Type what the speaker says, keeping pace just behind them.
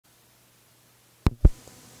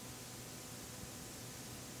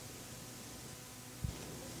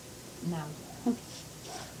now. Okay.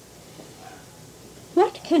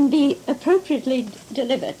 What can be appropriately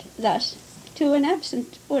delivered thus to an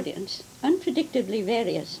absent audience, unpredictably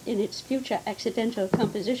various in its future accidental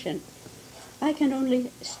composition, I can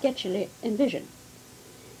only sketchily envision.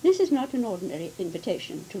 This is not an ordinary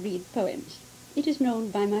invitation to read poems. It is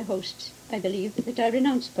known by my hosts, I believe, that I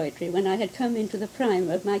renounced poetry when I had come into the prime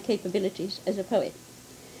of my capabilities as a poet.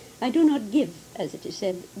 I do not give, as it is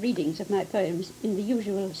said, readings of my poems in the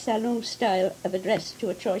usual salon style of address to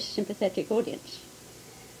a choice sympathetic audience.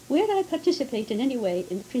 Where I participate in any way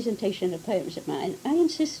in the presentation of poems of mine, I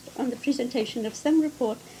insist on the presentation of some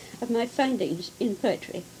report of my findings in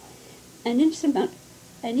poetry, an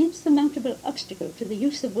insurmountable obstacle to the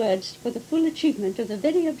use of words for the full achievement of the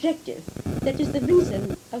very objective that is the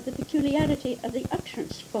reason of the peculiarity of the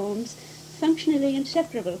utterance forms functionally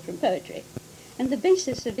inseparable from poetry, and the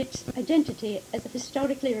basis of its identity as a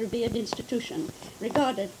historically revered institution,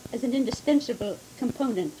 regarded as an indispensable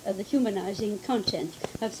component of the humanizing content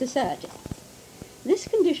of society. This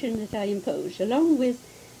condition that I impose, along with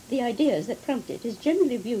the ideas that prompt it, is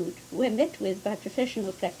generally viewed, when met with by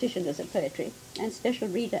professional practitioners of poetry and special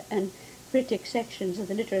reader and critic sections of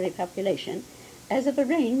the literary population, as of a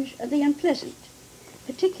range of the unpleasant,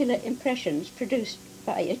 particular impressions produced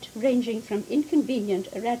by it ranging from inconvenient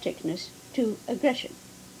erraticness to aggression.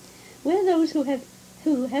 Where those who,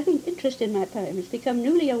 having interest in my poems, become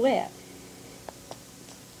newly aware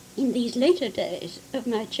in these later days of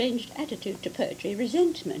my changed attitude to poetry,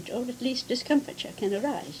 resentment or at least discomfiture can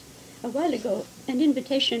arise. A while ago, an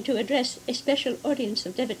invitation to address a special audience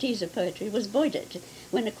of devotees of poetry was voided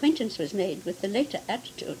when acquaintance was made with the later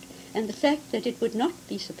attitude and the fact that it would not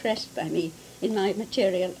be suppressed by me in my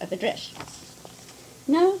material of address.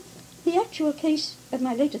 Now, the actual case of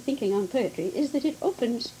my later thinking on poetry is that it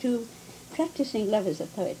opens to practicing lovers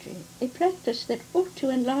of poetry, a practice that ought to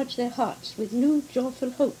enlarge their hearts with new joyful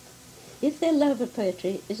hope, if their love of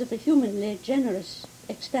poetry is of a humanly generous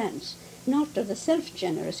expanse, not of the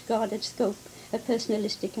self-generous guarded scope of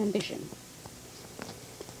personalistic ambition.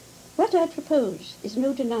 What I propose is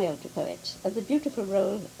no denial to poets of the beautiful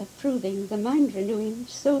role of proving the mind-renewing,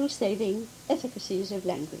 soul-saving efficacies of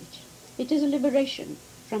language. It is a liberation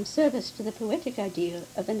from service to the poetic ideal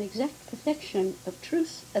of an exact perfection of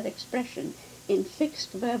truth of expression in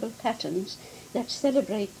fixed verbal patterns that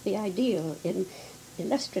celebrate the ideal in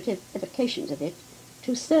illustrative evocations of it,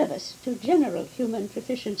 to service to general human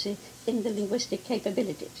proficiency in the linguistic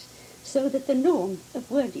capabilities, so that the norm of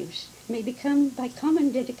word use may become, by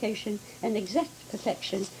common dedication, an exact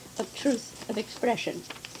perfection of truth of expression,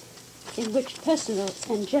 in which personal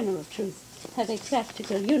and general truth have a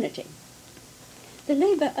practical unity. The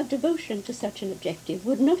labor of devotion to such an objective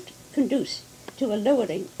would not conduce to a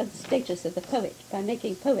lowering of the status of the poet by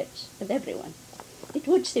making poets of everyone. It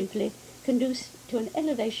would simply conduce to an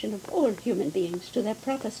elevation of all human beings to their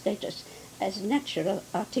proper status as natural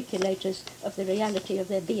articulators of the reality of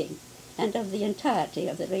their being and of the entirety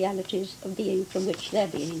of the realities of being from which their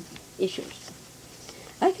being issues.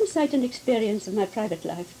 I can cite an experience of my private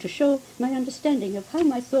life to show my understanding of how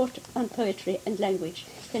my thought on poetry and language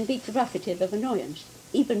can be provocative of annoyance,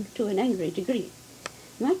 even to an angry degree.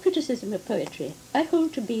 My criticism of poetry I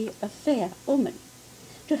hold to be a fair omen,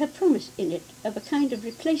 to have promise in it of a kind of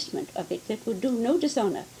replacement of it that would do no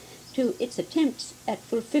dishonor to its attempts at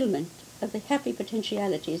fulfillment of the happy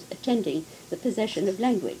potentialities attending the possession of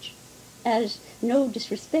language, as no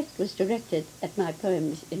disrespect was directed at my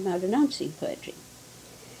poems in my renouncing poetry.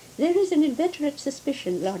 There is an inveterate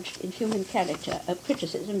suspicion lodged in human character of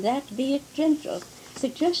criticism that, be it gentle,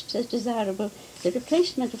 suggests as desirable the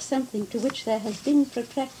replacement of something to which there has been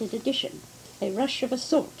protracted addition. A rush of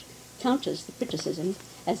assault counters the criticism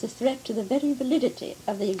as a threat to the very validity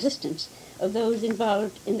of the existence of those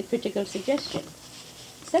involved in the critical suggestion.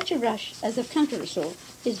 Such a rush as of counter-assault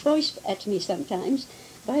is voiced at me sometimes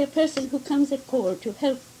by a person who comes at call to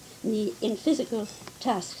help me in physical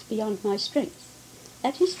tasks beyond my strength.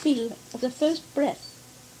 At his feel of the first breath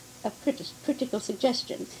of critical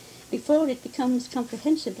suggestion, before it becomes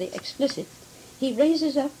comprehensively explicit, he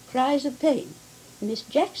raises up cries of pain. "Miss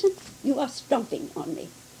Jackson, you are stomping on me."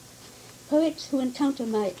 Poets who encounter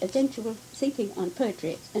my eventual thinking on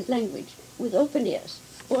poetry and language with open ears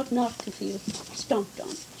ought not to feel stomped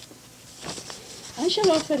on. I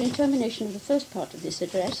shall offer, in termination of the first part of this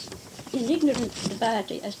address, in ignorant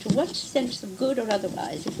dubiety as to what sense of good or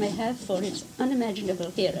otherwise it may have for its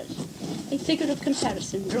unimaginable hearers, a figure of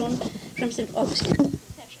comparison drawn from St. Augustine's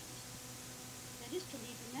Confessions, that is to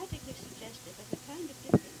me dramatically suggestive of the kind of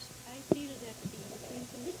difference I feel there to be between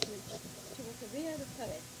commitment to a career of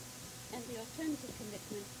poet and the alternative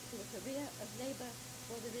commitment to a career of labor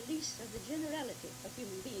for the release of the generality of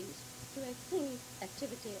human beings to a full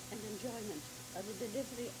activity and enjoyment of the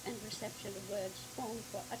delivery and reception of words formed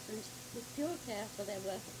for utterance with pure care for their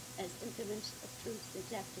worth as implements of truth,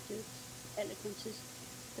 exactitudes, eloquences,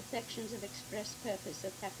 perfections of express purpose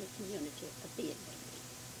of happy community of being.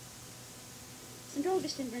 St.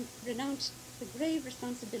 Augustine renounced the grave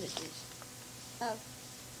responsibilities of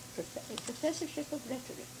a professorship of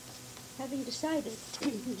rhetoric, having decided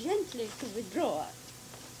gently to withdraw,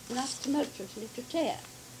 not tumultuously to tear,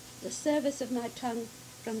 the service of my tongue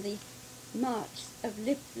from the march of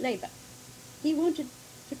lip labor. He wanted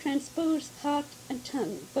to transpose heart and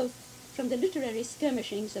tongue, both from the literary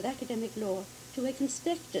skirmishings of academic law to a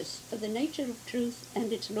conspectus of the nature of truth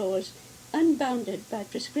and its laws, unbounded by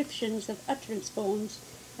prescriptions of utterance forms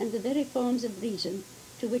and the very forms of reason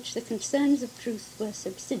to which the concerns of truth were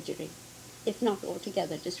subsidiary, if not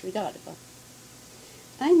altogether disregardable.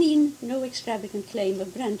 I mean no extravagant claim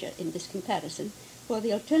of grandeur in this comparison, for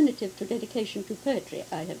the alternative to dedication to poetry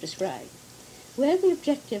I have described. Where the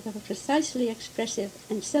objective of a precisely expressive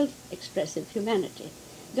and self-expressive humanity,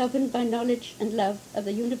 governed by knowledge and love of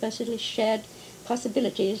the universally shared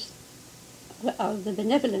possibilities of the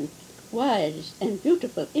benevolent, wise, and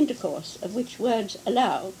beautiful intercourse of which words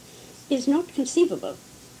allow, is not conceivable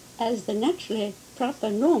as the naturally proper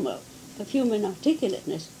normal of human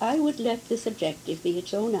articulateness, I would let this objective be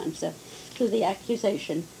its own answer to the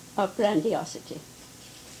accusation of grandiosity.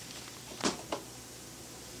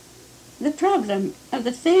 The problem of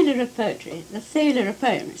the failure of poetry, the failure of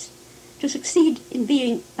poems, to succeed in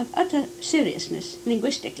being of utter seriousness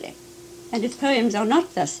linguistically, and if poems are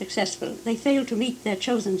not thus successful, they fail to meet their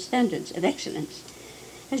chosen standards of excellence,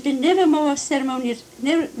 has been never more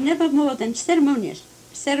than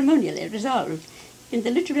ceremonially resolved in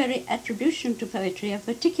the literary attribution to poetry of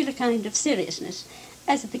a particular kind of seriousness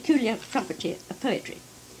as a peculiar property of poetry.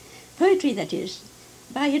 Poetry, that is,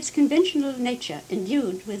 by its conventional nature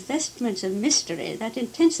endued with vestments of mystery that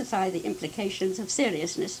intensify the implications of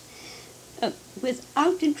seriousness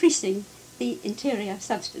without increasing the interior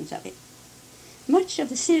substance of it. Much of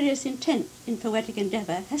the serious intent in poetic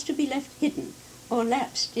endeavor has to be left hidden or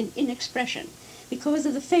lapsed in inexpression because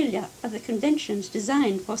of the failure of the conventions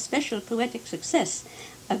designed for special poetic success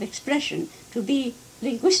of expression to be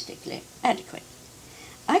linguistically adequate.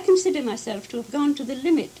 I consider myself to have gone to the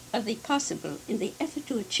limit of the possible in the effort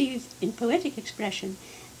to achieve in poetic expression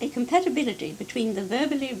a compatibility between the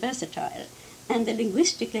verbally versatile and the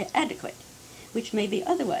linguistically adequate, which may be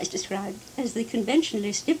otherwise described as the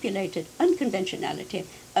conventionally stipulated unconventionality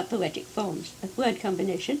of poetic forms of word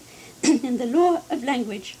combination and the law of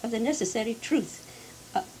language of the necessary truth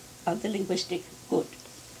of the linguistic good.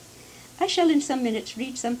 I shall in some minutes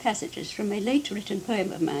read some passages from a late written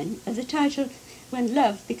poem of mine of the title When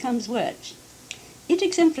Love Becomes Words. It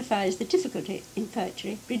exemplifies the difficulty in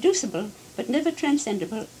poetry, reducible but never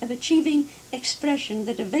transcendable, of achieving expression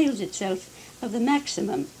that avails itself of the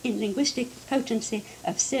maximum in linguistic potency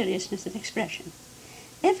of seriousness of expression.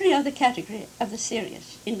 Every other category of the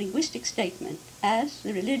serious in linguistic statement, as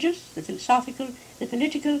the religious, the philosophical, the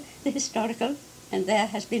political, the historical, and there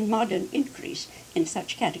has been modern increase in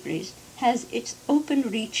such categories, has its open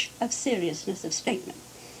reach of seriousness of statement.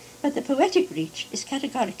 But the poetic reach is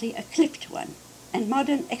categorically a clipped one, and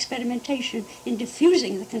modern experimentation in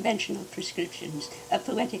diffusing the conventional prescriptions of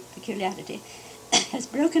poetic peculiarity has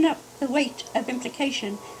broken up the weight of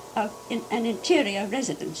implication of an interior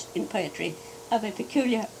residence in poetry of a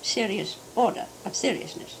peculiar serious order of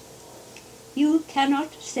seriousness. You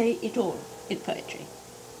cannot say it all in poetry.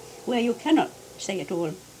 Where you cannot say it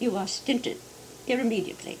all, you are stinted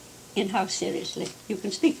irremediably in how seriously you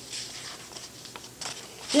can speak.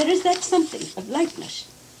 There is that something of lightness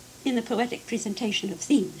in the poetic presentation of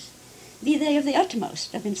themes, be they of the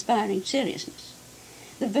utmost of inspiring seriousness.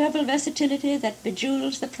 The verbal versatility that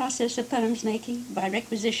bejewels the process of poems making by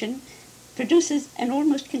requisition produces an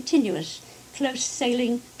almost continuous close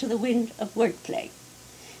sailing to the wind of wordplay.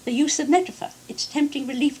 The use of metaphor, its tempting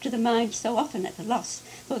relief to the mind so often at a loss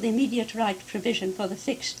for the immediate right provision for the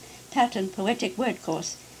fixed pattern poetic word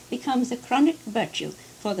course, becomes a chronic virtue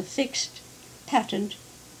for the fixed patterned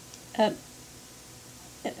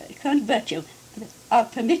virtue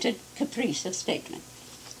of permitted caprice of statement.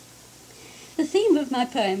 The theme of my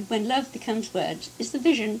poem, When Love Becomes Words, is the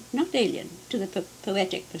vision, not alien to the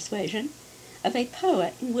poetic persuasion, of a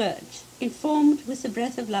power in words, informed with the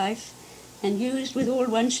breath of life and used with all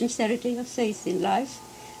one's sincerity of faith in life,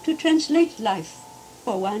 to translate life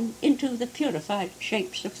for one into the purified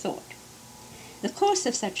shapes of thought. The course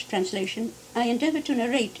of such translation I endeavor to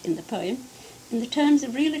narrate in the poem in the terms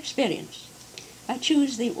of real experience. I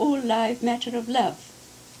choose the all-live matter of love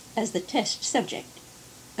as the test subject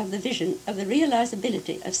of the vision of the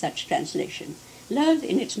realizability of such translation, love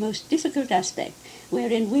in its most difficult aspect,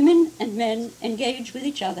 wherein women and men engage with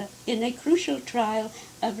each other in a crucial trial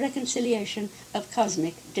of reconciliation of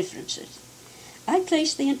cosmic differences. I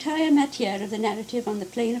place the entire matière of the narrative on the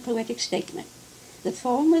plane of poetic statement. The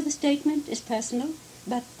form of the statement is personal,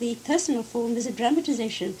 but the personal form is a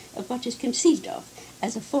dramatization of what is conceived of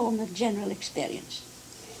as a form of general experience.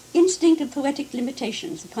 Instinct of poetic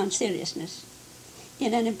limitations upon seriousness,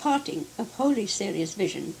 in an imparting of wholly serious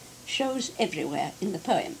vision, shows everywhere in the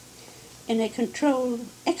poem, in a controlled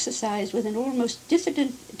exercise with an almost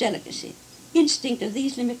diffident delicacy. Instinct of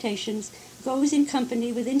these limitations goes in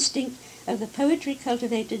company with instinct of the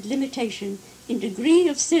poetry-cultivated limitation in degree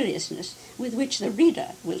of seriousness with which the reader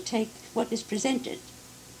will take what is presented,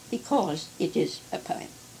 because it is a poem.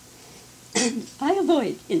 I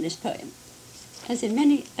avoid in this poem, as in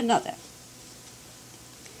many another,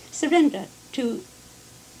 surrender to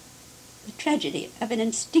the tragedy of an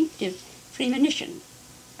instinctive premonition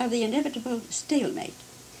of the inevitable stalemate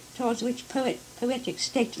towards which poetic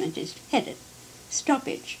statement is headed,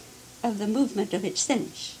 stoppage of the movement of its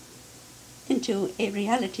sense into a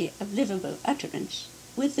reality of livable utterance,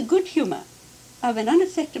 with the good humor of an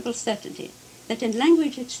unaffectable certainty that in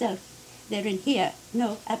language itself there inhere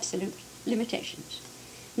no absolute limitations.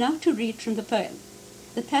 Now to read from the poem.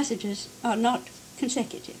 The passages are not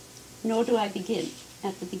consecutive, nor do I begin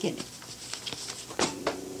at the beginning.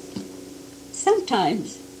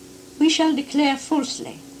 Sometimes we shall declare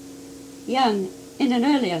falsely, young in an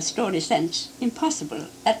earlier story sense, impossible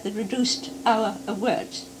at the reduced hour of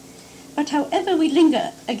words. But however we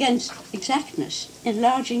linger against exactness,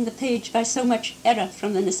 enlarging the page by so much error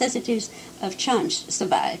from the necessities of chance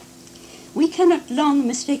survive, we cannot long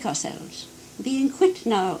mistake ourselves, being quit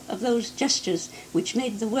now of those gestures which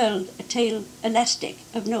made the world a tale elastic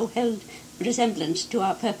of no held resemblance to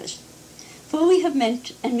our purpose. For we have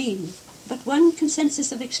meant and mean but one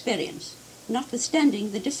consensus of experience,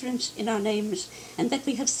 notwithstanding the difference in our names, and that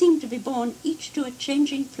we have seemed to be born each to a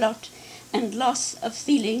changing plot and loss of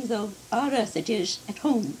feeling, though our earth it is at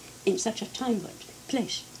home in such a timeward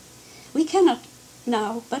place. We cannot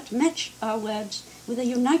now but match our words with a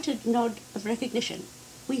united nod of recognition.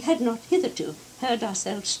 We had not hitherto heard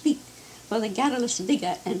ourselves speak for the garrulous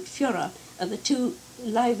vigour and furor of the two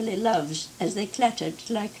lively loves as they clattered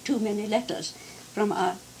like too many letters from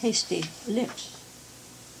our hasty lips.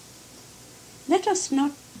 Let us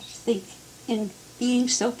not think in being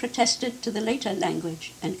so protested to the later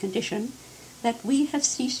language and condition that we have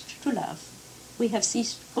ceased to love. We have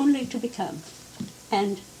ceased only to become,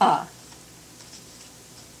 and are.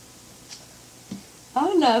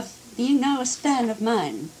 Our love being now a span of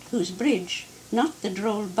mind, whose bridge not the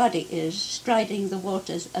droll body is, striding the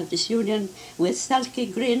waters of disunion with sulky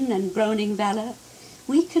grin and groaning valour,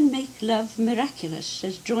 we can make love miraculous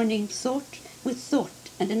as joining thought with thought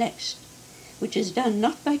and the next, which is done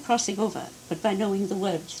not by crossing over, but by knowing the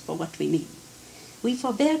words for what we mean. We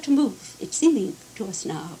forbear to move, it seeming to us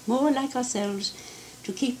now more like ourselves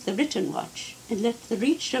to keep the written watch, and let the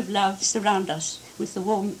reach of love surround us with the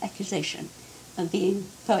warm accusation of being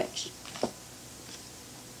poets.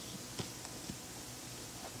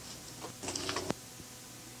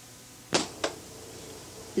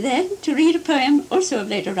 Then, to read a poem also of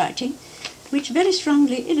later writing, which very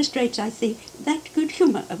strongly illustrates, I think, that good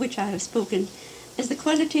humour of which I have spoken as the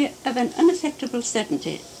quality of an unaffectable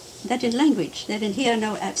certainty that in language there inhere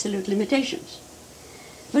no absolute limitations.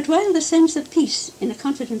 But while the sense of peace in the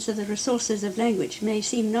confidence of the resources of language may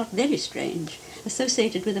seem not very strange,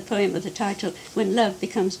 associated with a poem of the title When Love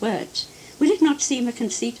Becomes Words, will it not seem a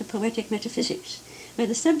conceit of poetic metaphysics, where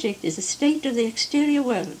the subject is a state of the exterior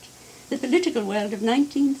world, the political world of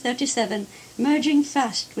 1937 merging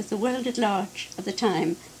fast with the world at large of the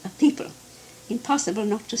time, a people, impossible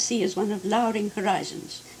not to see as one of lowering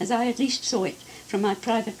horizons, as I at least saw it from my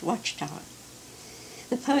private watchtower.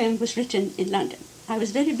 The poem was written in London. I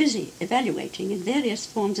was very busy evaluating in various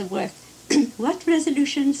forms of work what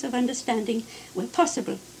resolutions of understanding were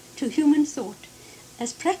possible to human thought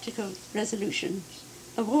as practical resolutions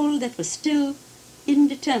of all that was still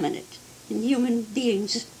indeterminate in human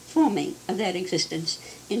beings' forming of their existence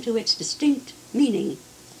into its distinct meaning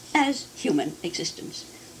as human existence,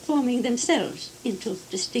 forming themselves into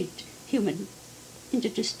distinct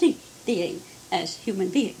being as human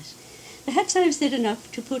beings. Perhaps I have said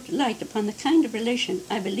enough to put light upon the kind of relation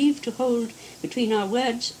I believe to hold between our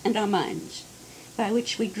words and our minds, by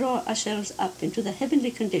which we draw ourselves up into the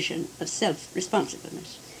heavenly condition of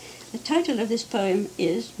self-responsibleness. The title of this poem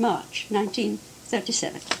is March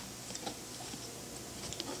 1937.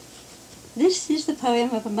 This is the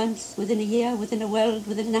poem of a month within a year, within a world,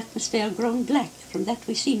 within an atmosphere grown black from that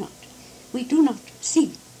we see not. We do not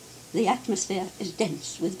see. The atmosphere is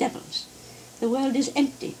dense with devils. The world is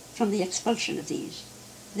empty from the expulsion of these.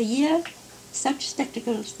 The year, such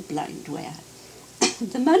spectacles the blind wear.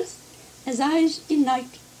 The month, as eyes in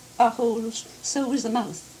night are holes, so is the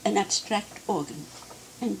mouth an abstract organ,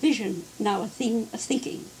 and vision now a thing of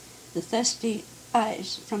thinking, the thirsty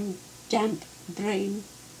eyes from damp brain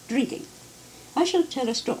drinking. I shall tell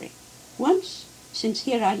a story. Once, since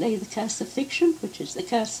here I lay the curse of fiction, which is the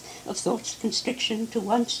curse of thought's constriction to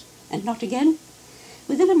once and not again,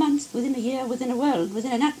 within a month, within a year, within a world,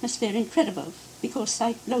 within an atmosphere incredible, because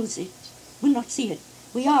sight loathes it, will not see it,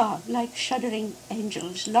 we are, like shuddering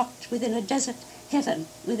angels, locked within a desert heaven,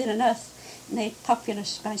 within an earth made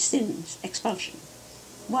populous by sin's expulsion.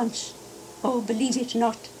 Once, oh, believe it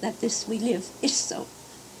not that this we live is so.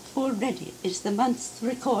 Already is the month's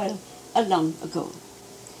recoil a long ago.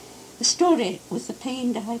 The story with the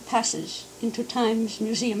pained eye passes into time's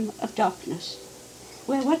museum of darkness,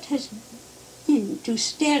 where what has been to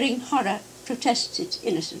staring horror protests its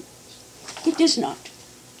innocence. It is not,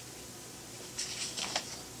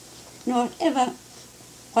 nor ever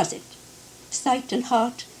was it. Sight and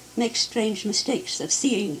heart make strange mistakes of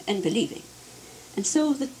seeing and believing, and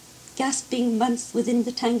so the gasping month within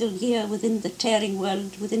the tangled year, within the tearing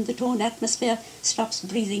world, within the torn atmosphere, stops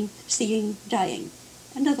breathing, seeing, dying.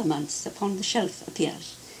 Another month upon the shelf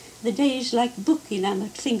appears. The days like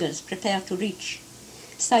book-enamoured fingers prepare to reach.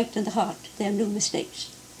 Sight and the heart their new mistakes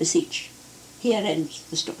beseech. Here ends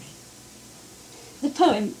the story. The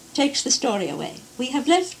poem takes the story away. We have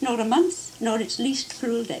left nor a month, nor its least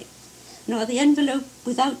cruel day, nor the envelope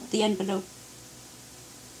without the envelope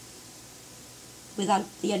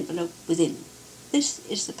within. This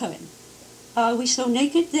is the poem. Are we so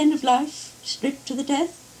naked then of life, stripped to the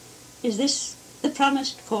death? Is this the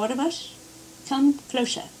promised core of us? Come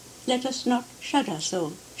closer, let us not shudder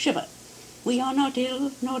so, shiver. We are not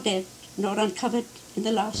ill, nor dead, nor uncovered in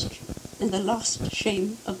the lost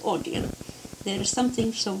shame of ordeal. There is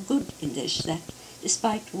something so good in this that,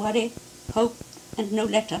 despite worry, hope, and no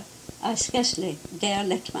letter, I scarcely dare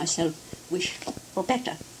let myself wish for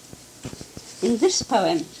better. In this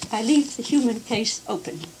poem, I leave the human case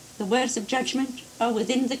open. The words of judgment are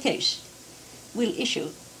within the case, will issue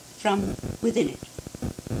from within it.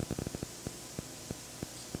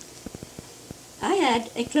 I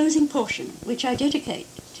add a closing portion, which I dedicate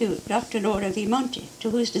to Dr. Laura V. Monti,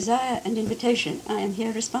 to whose desire and invitation I am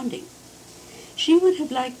here responding. She would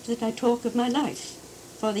have liked that I talk of my life,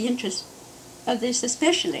 for the interest of this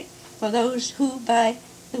especially for those who, by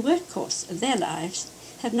the work course of their lives,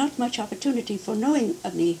 have not much opportunity for knowing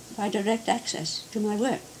of me by direct access to my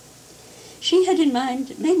work. She had in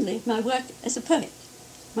mind mainly my work as a poet.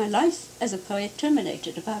 My life as a poet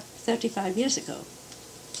terminated about 35 years ago.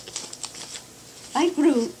 I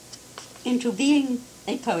grew into being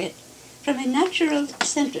a poet from a natural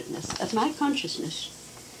centeredness of my consciousness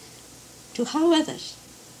to how others,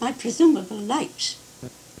 my presumable likes,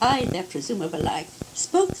 their presumable like,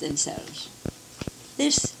 spoke themselves.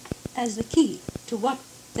 This as the key to what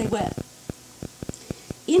they were.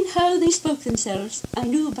 In how they spoke themselves, I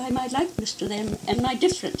knew by my likeness to them and my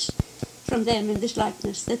difference from them in this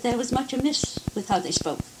likeness that there was much amiss with how they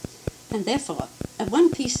spoke, and therefore of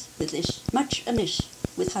one piece with this, much amiss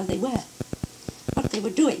with how they were, what they were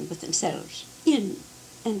doing with themselves, in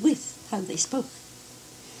and with how they spoke.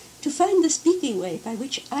 To find the speaking way by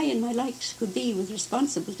which I and my likes could be with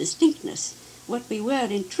responsible distinctness what we were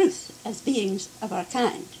in truth as beings of our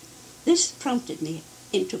kind, this prompted me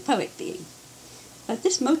into poet being. But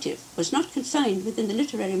this motive was not confined within the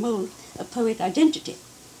literary mold of poet identity.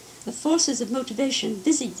 The forces of motivation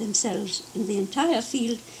busied themselves in the entire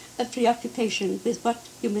field of preoccupation with what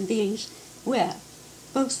human beings were,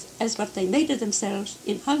 both as what they made of themselves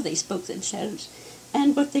in how they spoke themselves,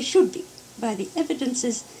 and what they should be by the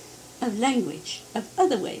evidences of language, of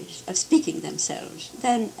other ways of speaking themselves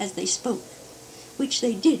than as they spoke, which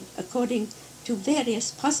they did according to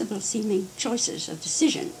various possible seeming choices of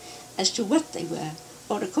decision as to what they were,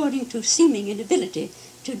 or according to seeming inability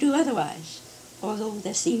to do otherwise, although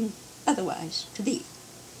there seemed otherwise to be.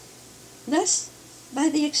 Thus, by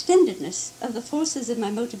the extendedness of the forces of my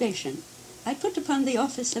motivation, I put upon the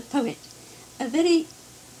office of poet a very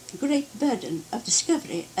great burden of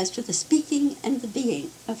discovery as to the speaking and the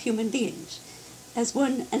being of human beings, as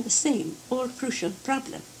one and the same all-crucial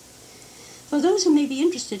problem. For those who may be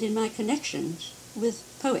interested in my connections with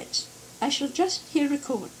poets, I shall just here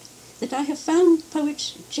record that I have found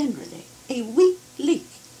poets generally a weak link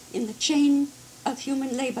in the chain of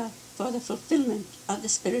human labor for the fulfillment of the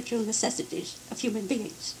spiritual necessities of human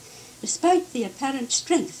beings, despite the apparent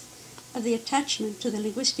strength of the attachment to the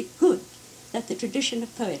linguistic good that the tradition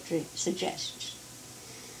of poetry suggests.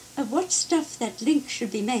 Of what stuff that link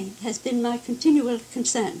should be made has been my continual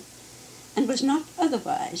concern, and was not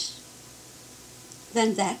otherwise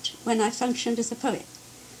than that when I functioned as a poet,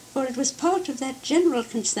 for it was part of that general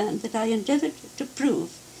concern that I endeavored to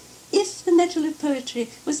prove if the metal of poetry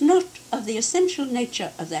was not of the essential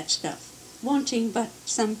nature of that stuff, wanting but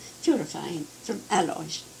some purifying from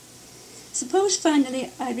alloys. Suppose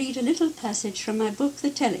finally I read a little passage from my book, The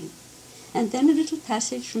Telling, and then a little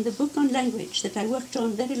passage from the book on language that I worked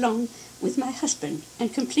on very long with my husband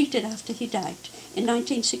and completed after he died in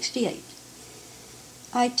 1968.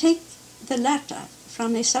 I take the latter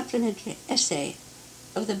from a supplementary essay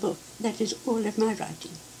of the book that is all of my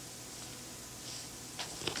writing.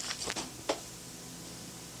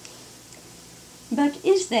 But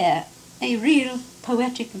is there a real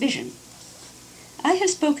poetic vision? I have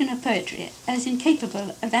spoken of poetry as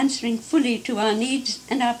incapable of answering fully to our needs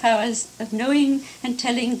and our powers of knowing and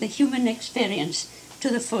telling the human experience to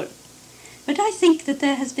the full. But I think that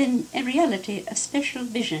there has been a reality of special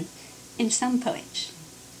vision in some poets.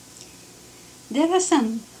 There are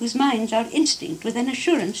some whose minds are instinct with an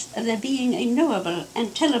assurance of there being a knowable and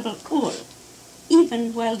tellable all,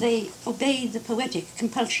 even while they obey the poetic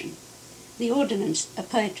compulsion, the ordinance of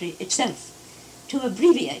poetry itself, to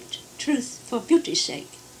abbreviate truth for beauty's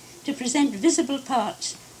sake, to present visible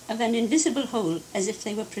parts of an invisible whole as if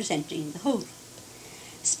they were presenting the whole.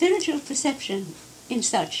 Spiritual perception in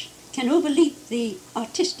such can overleap the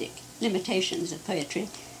artistic limitations of poetry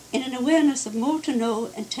in an awareness of more to know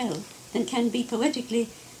and tell than can be poetically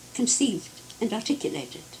conceived and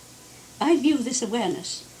articulated. I view this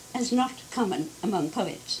awareness as not common among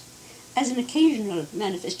poets, as an occasional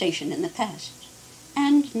manifestation in the past,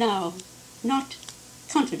 and now not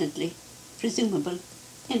confidently presumable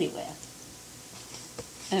anywhere.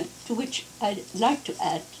 To which I'd like to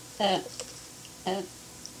add,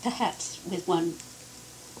 perhaps with one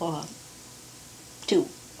or two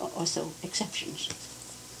or so exceptions.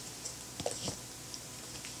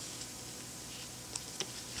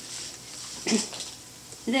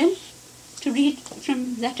 Then, to read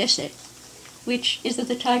from that essay, which is of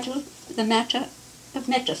the title, The Matter of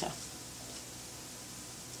Metaphor.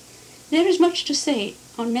 There is much to say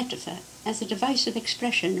on metaphor as a device of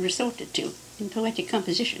expression resorted to in poetic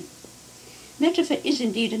composition. Metaphor is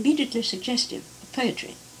indeed immediately suggestive of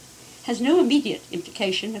poetry, has no immediate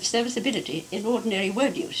implication of serviceability in ordinary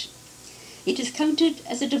word use. It is counted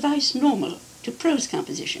as a device normal to prose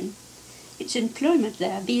composition, its employment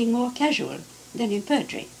there being more casual than in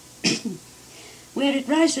poetry. Where it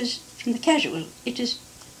rises from the casual, it is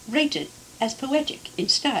rated as poetic in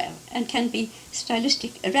style and can be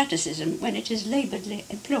stylistic erraticism when it is laboredly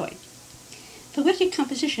employed. Poetic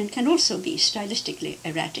composition can also be stylistically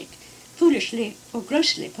erratic, foolishly or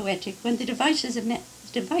grossly poetic when the device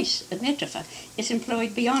of metaphor is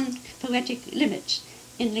employed beyond poetic limits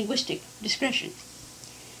in linguistic discretion.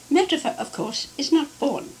 Metaphor, of course, is not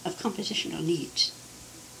born of compositional needs.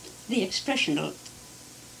 The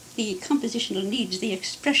compositional needs, the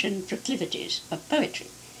expression proclivities of poetry.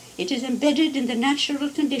 It is embedded in the natural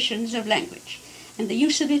conditions of language, and the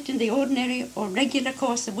use of it in the ordinary or regular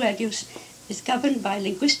course of word use is governed by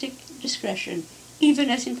linguistic discretion, even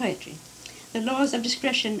as in poetry. The laws of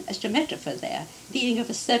discretion as to metaphor there being of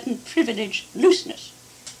a certain privileged looseness,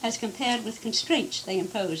 as compared with constraints they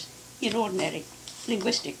impose in ordinary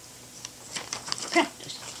linguistic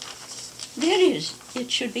practice. There is,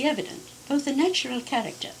 it should be evident, both a natural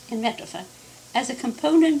character in metaphor as a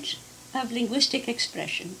component of linguistic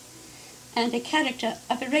expression and a character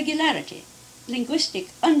of irregularity, linguistic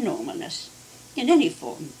unnormalness, in any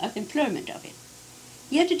form of employment of it.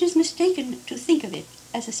 Yet it is mistaken to think of it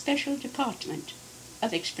as a special department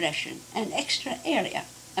of expression, an extra area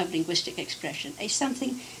of linguistic expression, a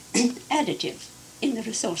something additive in the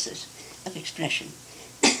resources of expression.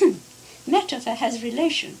 Metaphor has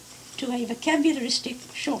relation to a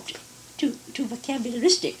vocabularistic shortage, to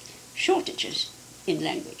vocabularistic shortages in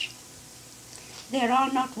language. There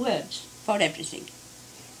are not words for everything.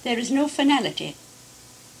 There is no finality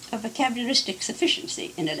of vocabularistic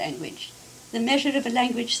sufficiency in a language. The measure of a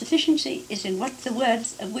language sufficiency is in what the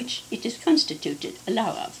words of which it is constituted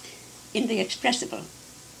allow of, in the expressible,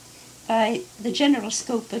 by the general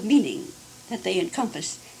scope of meaning that they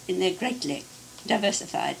encompass in their greatly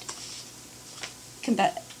diversified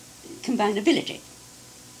combinability.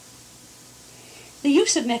 The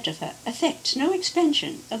use of metaphor affects no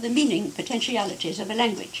expansion of the meaning potentialities of a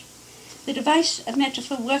language. The device of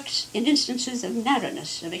metaphor works in instances of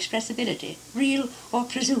narrowness, of expressibility, real or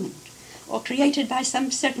presumed, or created by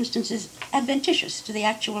some circumstances adventitious to the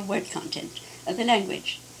actual word content of the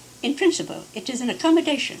language. In principle, it is an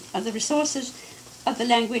accommodation of the resources of the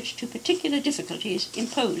language to particular difficulties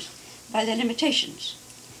imposed by their limitations.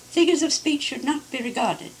 Figures of speech should not be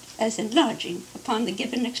regarded as enlarging upon the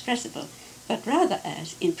given expressible, but rather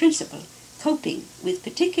as, in principle, coping with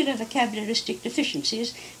particular vocabularistic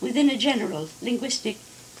deficiencies within a general linguistic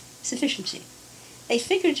sufficiency. A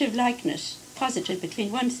figurative likeness posited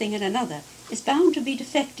between one thing and another is bound to be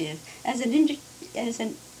defective as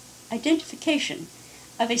an identification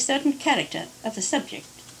of a certain character of the subject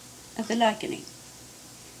of the likening.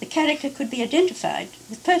 The character could be identified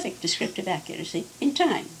with perfect descriptive accuracy in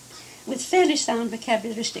time, with fairly sound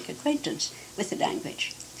vocabularistic acquaintance with the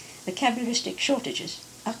language. Vocabularistic shortages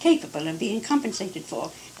are capable of being compensated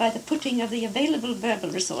for by the putting of the available verbal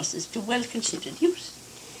resources to well-considered use.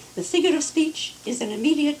 The figure of speech is an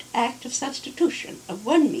immediate act of substitution of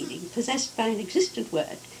one meaning possessed by an existent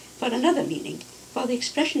word for another meaning, for the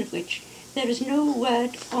expression of which there is no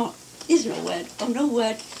word or no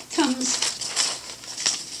word comes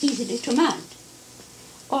easily to mind,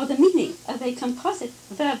 or the meaning of a composite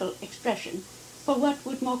verbal expression for what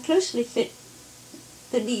would more closely fit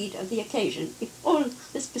the need of the occasion if all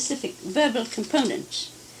the specific verbal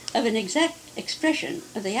components of an exact expression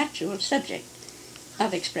of the actual subject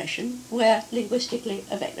of expression were linguistically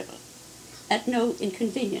available, at no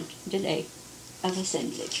inconvenient delay of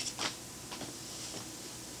assemblage.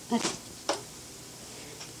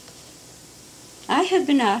 I have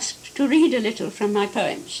been asked to read a little from my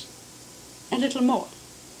poems, a little more,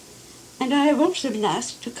 and I have also been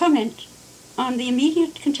asked to comment on the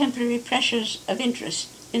immediate contemporary pressures of interest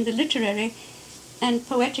in the literary and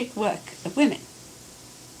poetic work of women.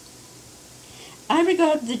 I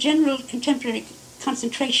regard the general contemporary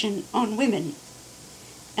concentration on women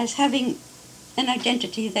as having an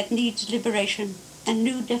identity that needs liberation and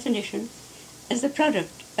new definition as the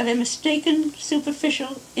product of a mistaken,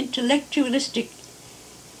 superficial, intellectualistic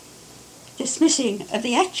dismissing of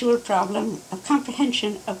the actual problem of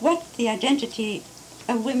comprehension of what the identity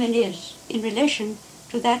of women is in relation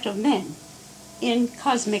to that of men in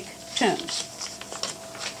cosmic terms.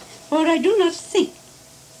 For I do not think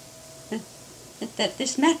that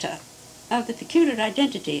this matter of the peculiar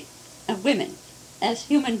identity of women as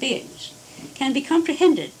human beings can be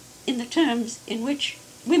comprehended in the terms in which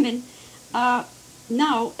women are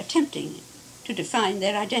now attempting to define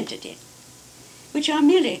their identity, which are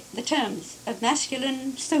merely the terms of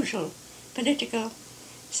masculine, social, political,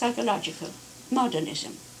 psychological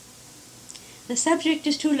modernism. The subject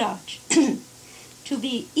is too large to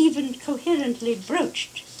be even coherently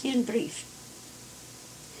broached in brief.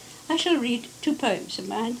 I shall read two poems of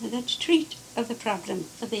mine that treat of the problem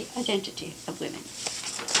of the identity of women.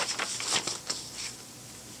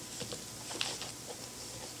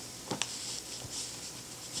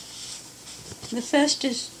 The first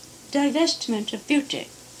is Divestment of Beauty.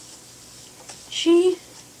 She,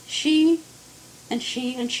 and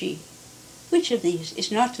she, and she. Which of these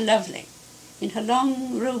is not lovely? In her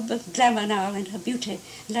long robe of glamour now, and her beauty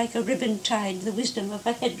like a ribbon tied the wisdom of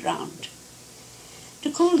her head round.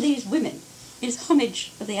 To call these women is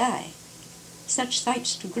homage of the eye, such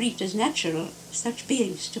sights to greet as natural, such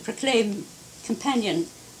beings to proclaim companion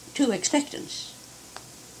to expectance.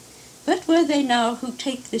 But were they now who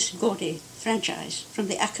take this gaudy franchise from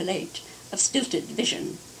the accolade of stilted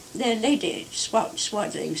vision, their lady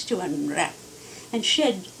swaddlings to unwrap, and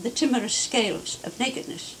shed the timorous scales of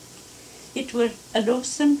nakedness, it were a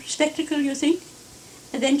loathsome spectacle, you think?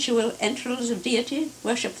 Eventual entrails of deity,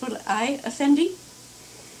 worshipful eye offending?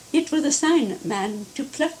 It were the sign, man, to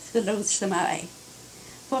pluck the loathsome eye,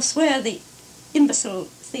 forswear the imbecile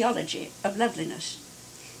theology of loveliness,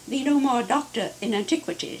 be no more doctor in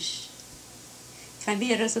antiquities,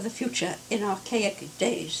 chimeras of the future in archaic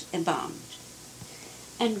days embalmed,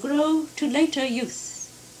 and grow to later youth,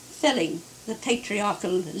 felling the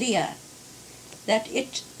patriarchal leer, that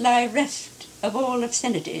it lie reft of all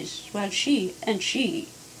obscenities, while she and she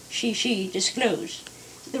disclose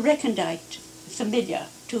the recondite familiar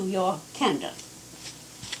to your candor.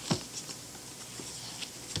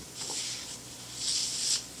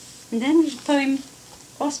 And then the poem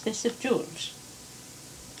Auspice of Jewels.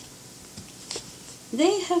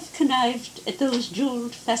 They have connived at those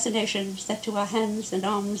jeweled fascinations that to our hands and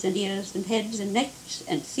arms and ears and heads and necks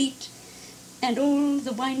and feet and all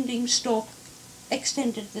the winding stalk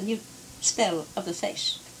extended the mute spell of the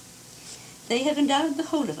face. They have endowed the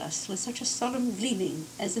whole of us with such a solemn gleaming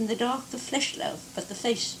as in the dark the flesh love but the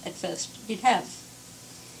face at first did have.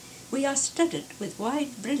 We are studded with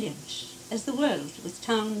wide brilliance, as the world with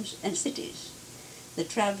towns and cities. The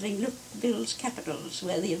travelling look builds capitals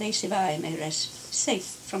where the evasive eye may rest, safe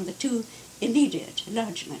from the too immediate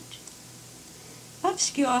enlargement.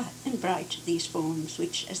 Obscure and bright these forms,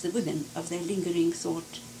 which, as the women of their lingering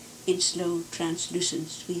thought, in slow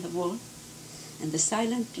translucence we have worn, and the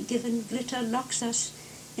silent given glitter locks us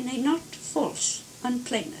in a not false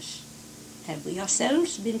unplainness. Have we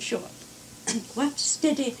ourselves been sure what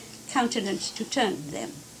steady countenance to turn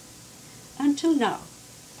them? Until now,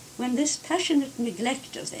 when this passionate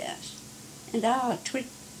neglect of theirs and our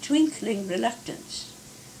twinkling reluctance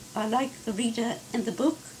are like the reader and the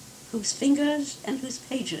book whose fingers and whose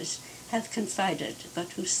pages have confided,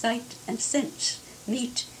 but whose sight and sense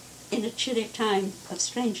meet in a chilly time of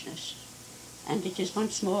strangeness, and it is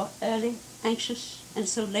once more early, anxious, and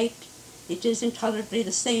so late, it is intolerably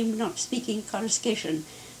the same not speaking coruscation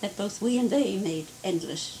that both we and they made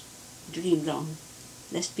endless, dream long,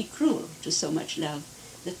 lest be cruel to so much love,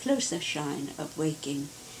 the closer shine of waking,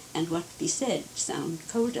 and what be said sound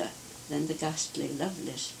colder than the ghastly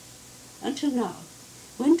loveless. Until now,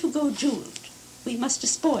 when to go jewelled, we must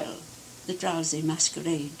despoil the drowsy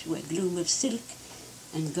masquerade where gloom of silk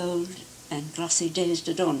and gold and glossy dazed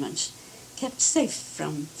adornments kept safe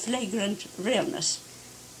from flagrant realness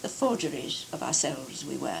the forgeries of ourselves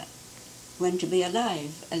we were. When to be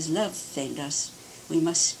alive as love feigned us, we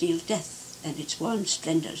must steal death and its wan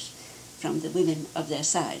splendours from the women of their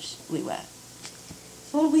size we were.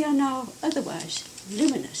 For we are now otherwise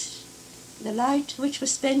luminous. The light which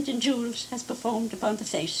was spent in jewels has performed upon the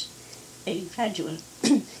face a gradual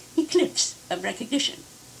eclipse of recognition.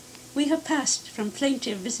 We have passed from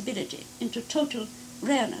plaintive visibility into total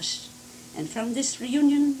rareness, and from this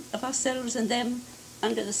reunion of ourselves and them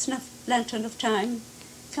under the snuff lantern of time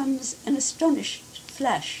comes an astonished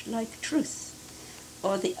flash like truth,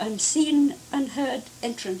 or the unseen, unheard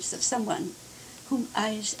entrance of someone whom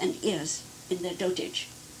eyes and ears in their dotage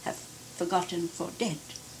have forgotten for dead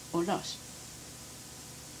or lost.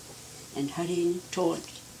 And hurrying toward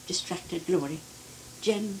distracted glory,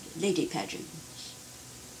 gemmed lady pageants,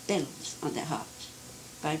 bells on their hearts,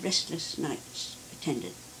 by restless knights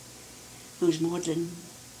attended, whose maudlin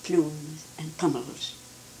plumes and pummels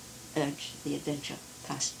urge the adventure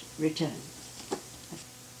past return.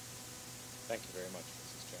 Thank you very much.